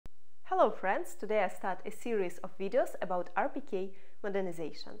Hello friends, today I start a series of videos about RPK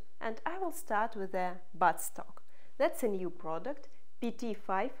modernization, and I will start with the buttstock. That's a new product,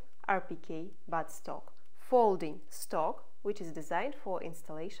 PT-5RPK buttstock, folding stock which is designed for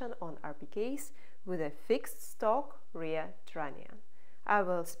installation on RPKs with a fixed stock rear trunnion. I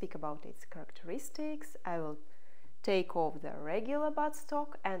will speak about its characteristics, I will take off the regular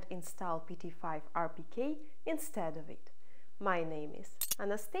buttstock and install PT-5RPK instead of it. My name is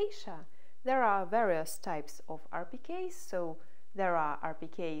Anastasia. There are various types of RPKs, so there are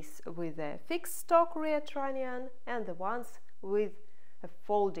RPKs with a fixed stock rear trunnion and the ones with a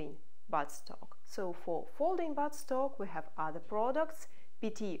folding buttstock. So for folding buttstock we have other products,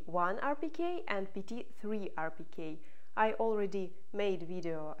 PT-1RPK and PT-3RPK. I already made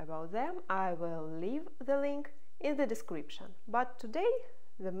video about them, I will leave the link in the description. But today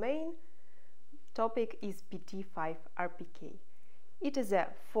the main topic is PT-5RPK. It is a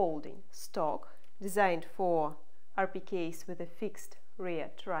folding stock designed for RPKs with a fixed rear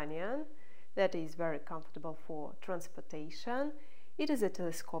trunnion that is very comfortable for transportation. It is a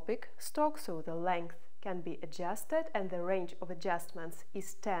telescopic stock, so the length can be adjusted and the range of adjustments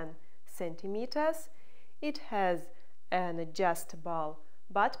is 10 centimeters. It has an adjustable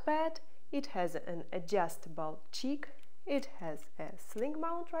butt pad, it has an adjustable cheek, it has a sling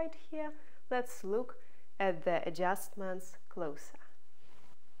mount right here. Let's look at the adjustments closer.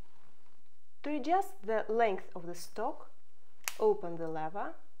 To adjust the length of the stock, open the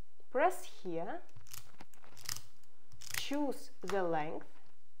lever, press here, choose the length,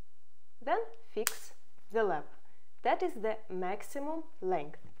 then fix the lever. That is the maximum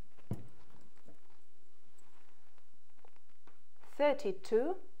length.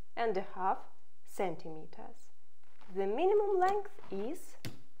 32.5 centimeters. The minimum length is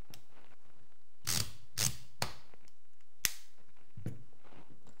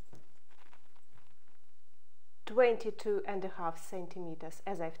 22.5 centimeters.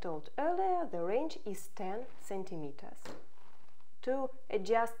 As I've told earlier, the range is 10 centimeters. To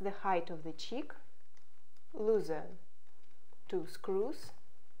adjust the height of the cheek, loosen 2 screws,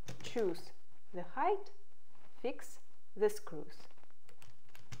 choose the height, fix the screws.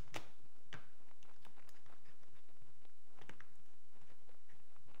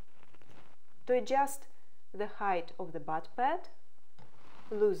 To adjust the height of the butt pad,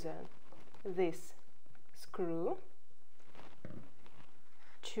 loosen this screw,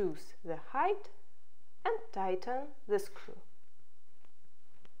 choose the height and tighten the screw.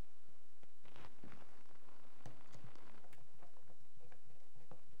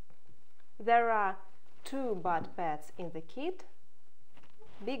 There are 2 butt pads in the kit,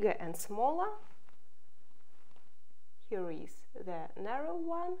 bigger and smaller. Here is the narrow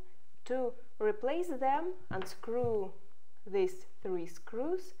one. To replace them, unscrew these 3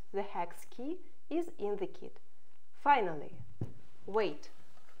 screws. The hex key is in the kit. Finally, weight.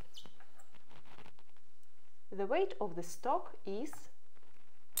 The weight of the stock is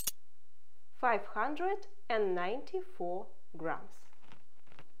 594 grams.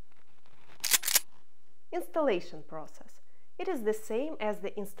 Installation process. It is the same as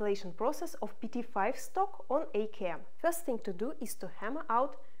the installation process of PT-5 stock on AKM. First thing to do is to hammer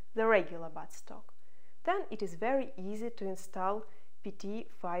out the regular buttstock. Then it is very easy to install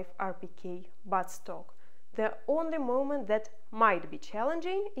PT-5RPK buttstock. The only moment that might be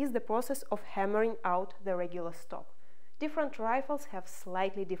challenging is the process of hammering out the regular stock. Different rifles have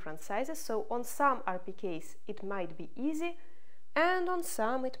slightly different sizes, so on some RPKs it might be easy and on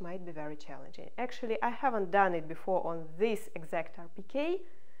some it might be very challenging. Actually, I haven't done it before on this exact RPK,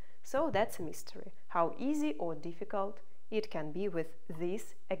 so that's a mystery, how easy or difficult it can be with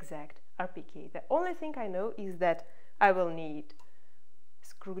this exact RPK. The only thing I know is that I will need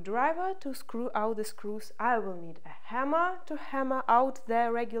screwdriver to screw out the screws, I will need a hammer to hammer out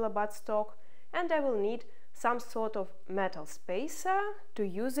the regular buttstock, and I will need some sort of metal spacer to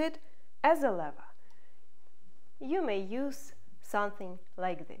use it as a lever. You may use something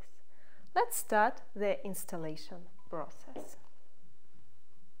like this. Let's start the installation process.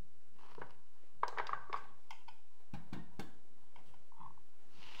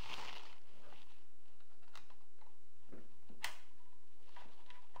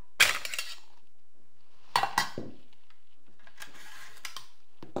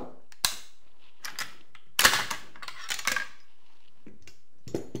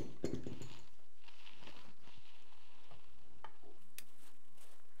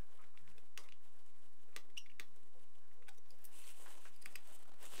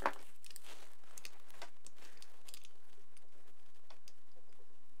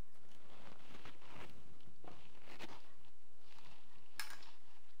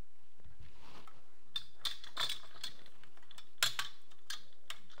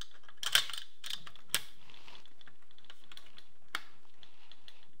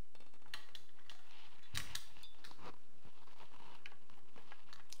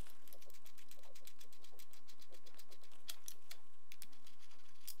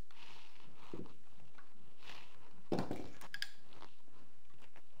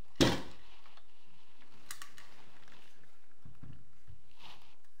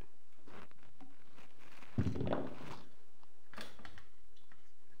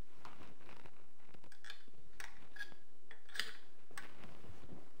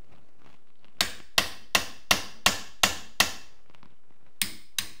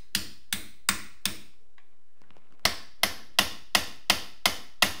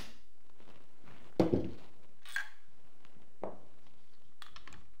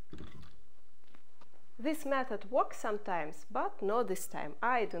 This method works sometimes, but not this time.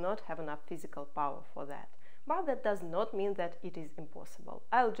 I do not have enough physical power for that. But that does not mean that it is impossible.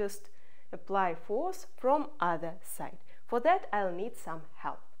 I'll just apply force from other side. For that I'll need some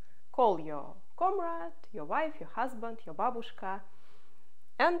help. Call your comrade, your wife, your husband, your babushka,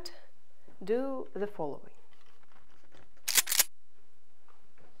 and do the following.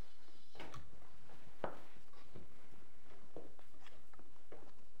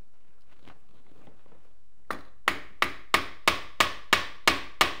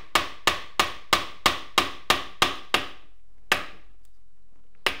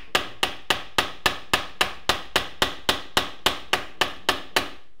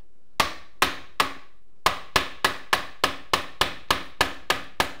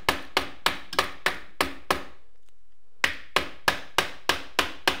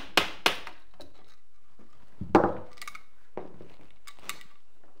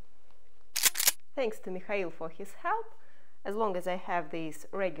 Thanks to Mikhail for his help. As long as I have this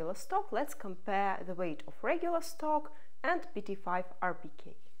regular stock, let's compare the weight of regular stock and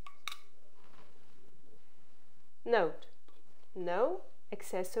PT-5RPK. Note: no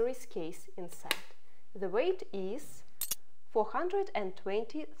accessories case inside. The weight is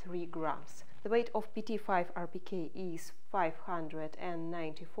 423 grams. The weight of PT-5RPK is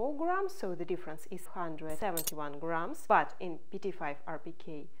 594 grams, so the difference is 171 grams. But in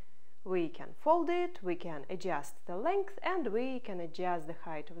PT-5RPK we can fold it, we can adjust the length, and we can adjust the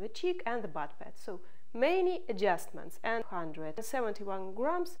height of the cheek and the butt pad. So many adjustments, and 171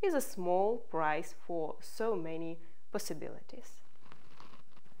 grams is a small price for so many possibilities.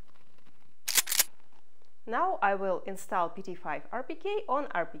 Now I will install PT-5RPK on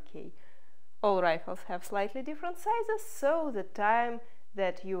RPK. All rifles have slightly different sizes, so the time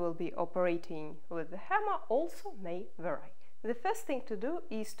that you will be operating with the hammer also may vary. The first thing to do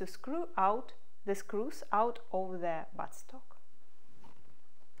is to screw out the screws out of the buttstock.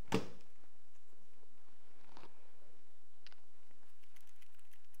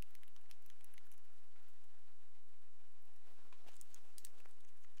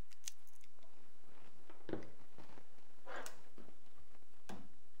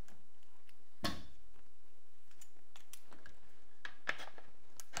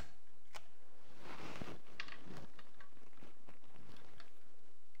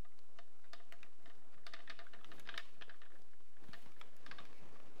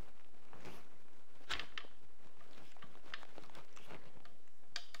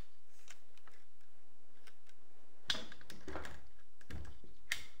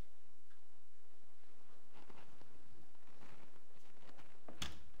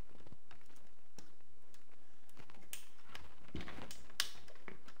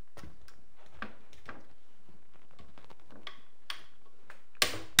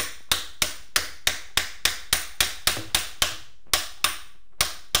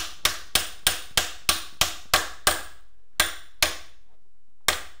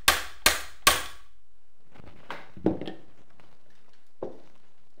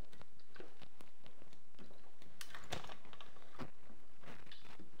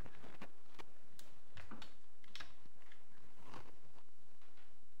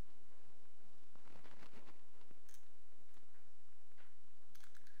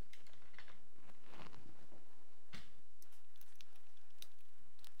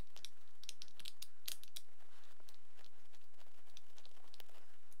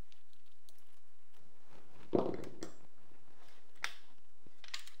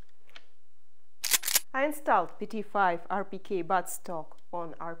 I installed PT-5RPK buttstock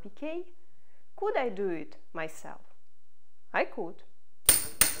on RPK. Could I do it myself? I could.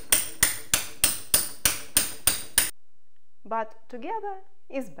 But together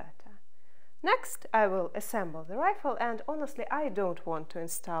is better. Next, I will assemble the rifle, and honestly, I don't want to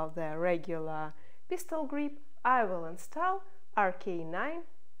install the regular pistol grip. I will install RK9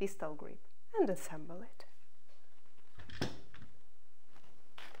 pistol grip and assemble it.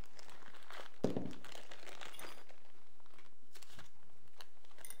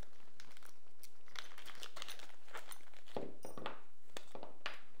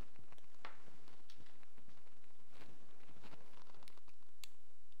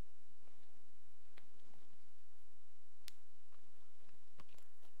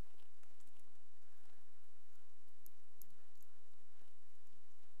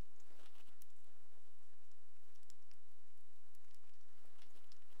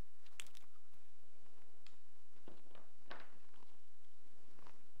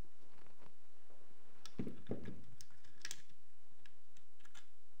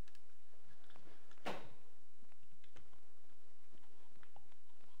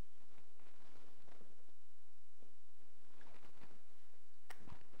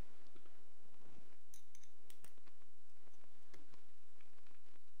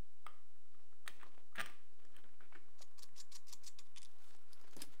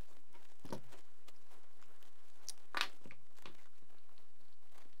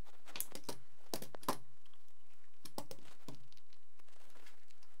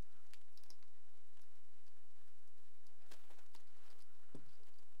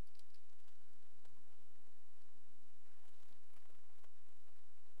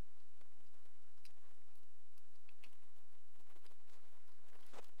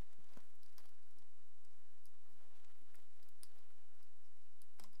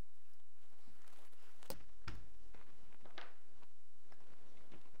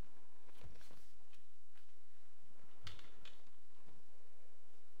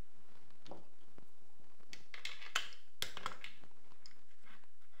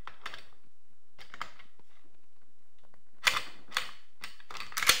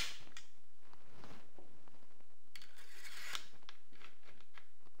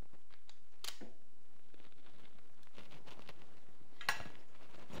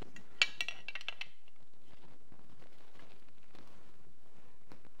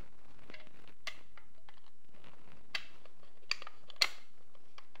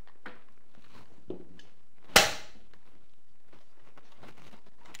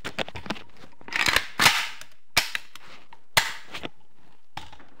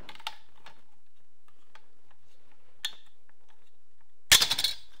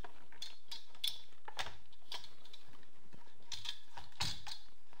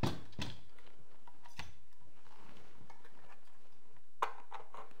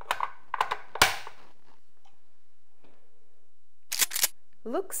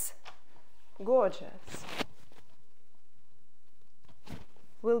 looks gorgeous.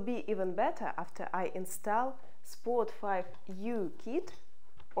 Will be even better after I install Sport 5U kit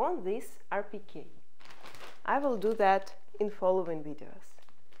on this RPK. I will do that in following videos.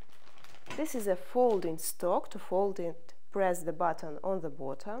 This is a folding stock. To fold it, press the button on the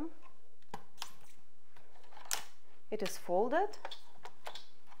bottom. It is folded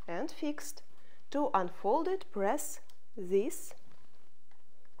and fixed. To unfold it, press this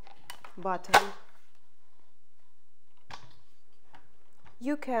button.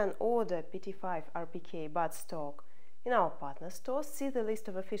 You can order PT-5RPK buttstock in our partner stores. See the list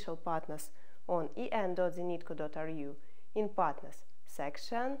of official partners on en.zenitco.ru in Partners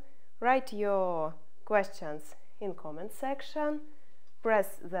section. Write your questions in comment section.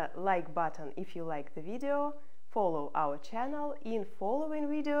 Press the like button if you like the video. Follow our channel. In following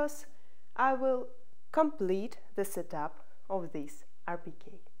videos, I will complete the setup of this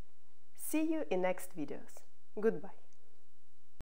RPK. See you in next videos. Goodbye.